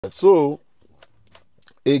So,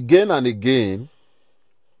 again and again,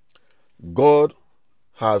 God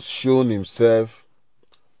has shown himself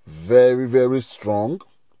very, very strong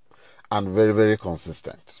and very, very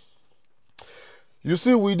consistent. You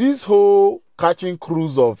see, with this whole catching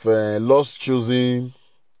cruise of lost choosing,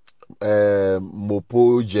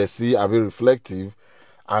 Mopo, Jesse, are very reflective,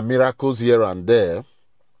 and miracles here and there,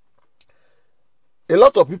 a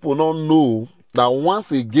lot of people don't know that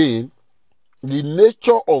once again, the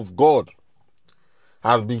nature of God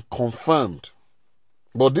has been confirmed.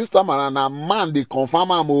 But this time around, a man, they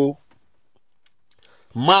confirm him. Oh.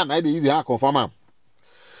 Man, I dey confirm him.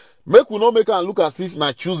 Make we not make and look as if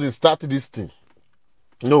na choosing start this thing.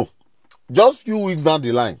 No. Just few weeks down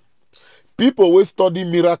the line, people will study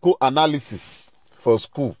miracle analysis for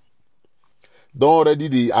school. Don't already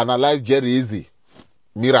they analyze Jerry Easy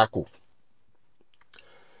miracle.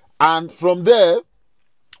 And from there,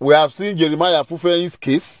 we have seen Jeremiah Fufe's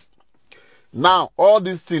case. Now, all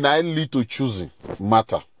these things I lead to choosing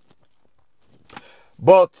matter.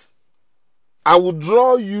 But I will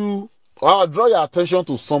draw your attention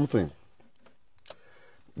to something.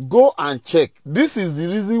 Go and check. This is the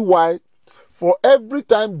reason why for every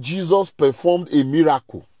time Jesus performed a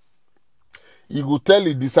miracle, he would tell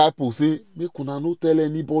his disciples, say, make una no tell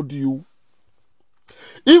anybody you.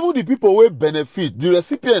 Even the people who benefit, the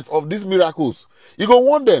recipients of these miracles, he go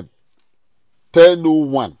want them. Tell no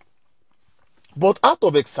one. But out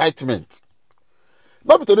of excitement,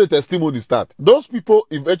 not because the testimony start, those people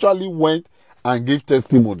eventually went and gave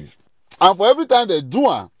testimony. And for every time they do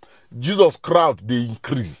it, Jesus crowd they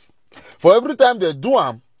increase. For every time they do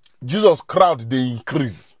it, Jesus crowd they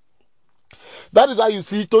increase. That is how you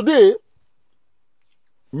see today,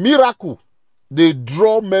 miracle, they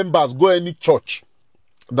draw members go any church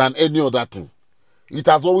than any other thing. It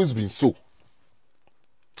has always been so.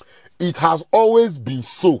 It has always been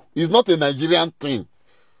so. It's not a Nigerian thing.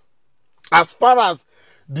 As far as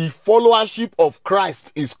the followership of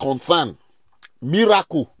Christ is concerned,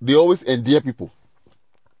 miracle, they always endear people.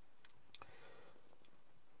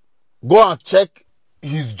 Go and check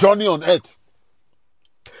his journey on earth.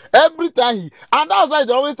 Every time and that's why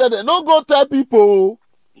they always tell them, no go tell people.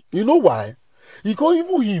 You know why? Because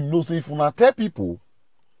even him knows if you not tell people,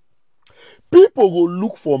 people will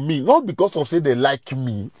look for me, not because of say they like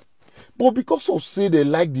me, but because of say they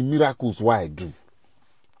like the miracles why I do.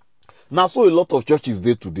 Now, so a lot of churches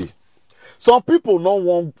there today. Some people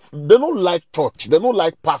they don't like church, they don't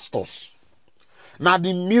like pastors. Now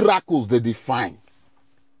the miracles they define.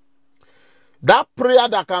 That prayer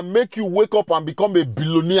that can make you wake up and become a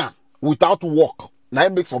billionaire without work. Now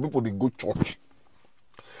it makes some people they go church.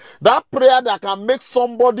 That prayer that can make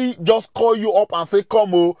somebody just call you up and say,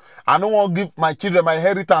 come, oh, I don't want to give my children my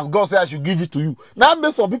inheritance. God said I should give it to you. Now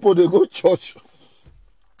makes some people they go church.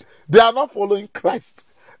 They are not following Christ.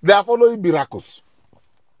 They are following miracles.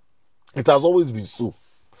 It has always been so.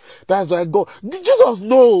 That's why God, Jesus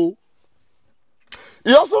know.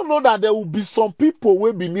 He also know that there will be some people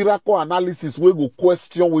will be miracle analysis will go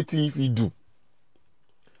question what if he do.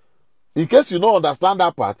 In case you don't understand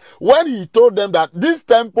that part, when he told them that this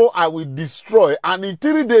temple I will destroy and in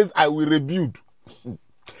 3 days I will rebuild.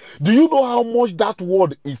 Do you know how much that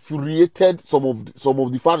word infuriated some of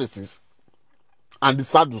the Pharisees and the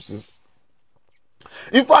Sadducees?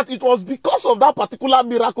 In fact, it was because of that particular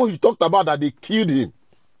miracle he talked about that they killed him.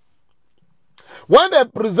 When they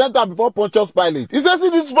presented before Pontius Pilate, he says, see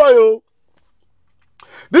this boy, oh.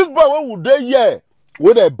 This boy, when would they hear?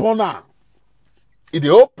 When they born her. If they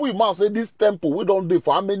open him mouth, say this temple, we don't do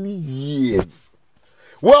for how many years?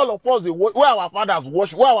 Where all of us, where our fathers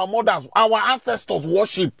worship, where our mothers, our ancestors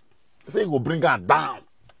worship. They say he will bring her down.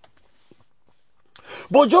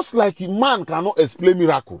 But just like man cannot explain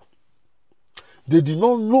miracle, they did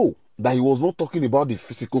not know that he was not talking about the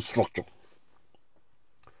physical structure.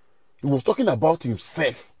 He was talking about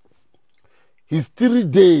himself. His 3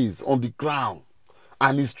 days on the ground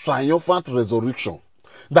and his triumphant resurrection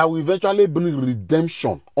that will eventually bring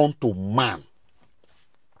redemption unto man.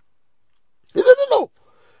 He didn't know.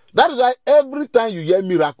 That is why every time you hear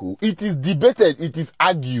miracle, it is debated, it is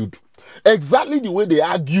argued. Exactly the way they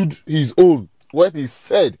argued his own when he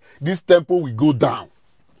said, this temple will go down.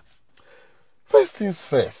 First things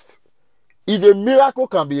first, if a miracle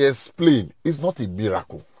can be explained, it's not a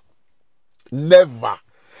miracle. Never.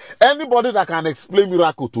 Anybody that can explain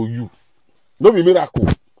miracle to you, no be miracle.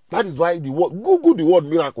 That is why the word, Google the word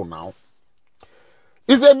miracle now.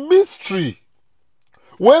 It's a mystery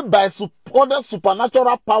whereby other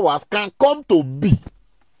supernatural powers can come to be.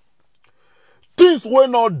 Things were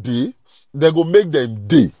not day, they go make them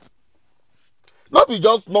day. Not be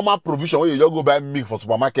just normal provision where you just go buy milk for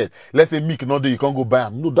supermarket. Let's say milk not there, you can't go buy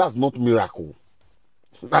them. No, that's not miracle.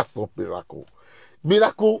 That's not miracle.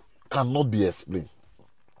 Miracle cannot be explained.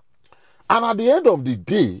 And at the end of the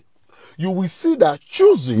day, you will see that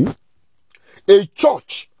choosing a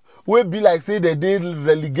church will be like, say, they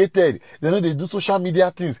relegated. They know they do social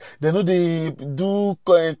media things. They know they do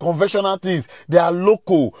conventional things. They are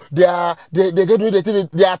local. They are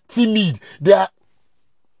timid. They are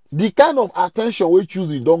the kind of attention we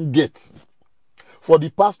choosing don't get for the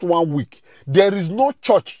past 1 week. There is no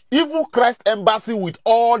church, even Christ Embassy with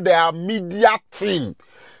all their media team.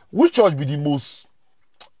 Which church be the most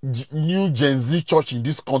new Gen Z church in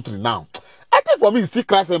this country now? I think for me, it's still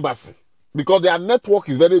Christ Embassy. Because their network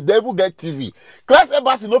is very, they even get TV. Christ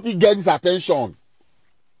Embassy no fit get this attention.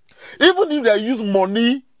 Even if they use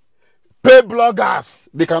money, pay bloggers,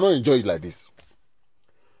 they cannot enjoy it like this.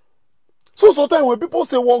 So sometimes when people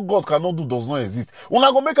say what God cannot do does not exist, when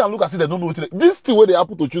I go make and look at it, they don't know what it is. This thing where they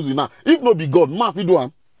happen to choose it now, if not be God, man fit do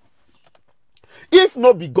am. If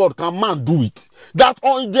not be God, can man do it? That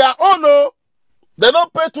on their own, no, they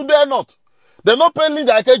don't pay today not. They don't pay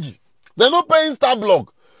Linda Ikeji. They don't pay Instablog.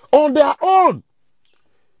 On their own.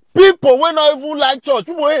 People when not even like church,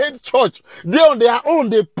 people hate church. They on their own,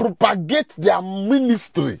 they propagate their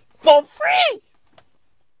ministry for free.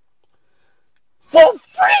 For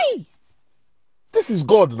free. This is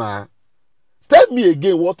God now. Tell me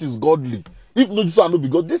again what is godly. If not this one no be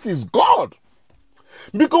God, this is God.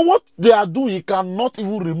 Because what they are doing, he cannot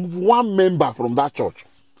even remove one member from that church.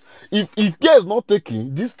 If care is not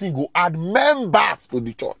taken, this thing will add members to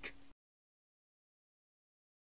the church.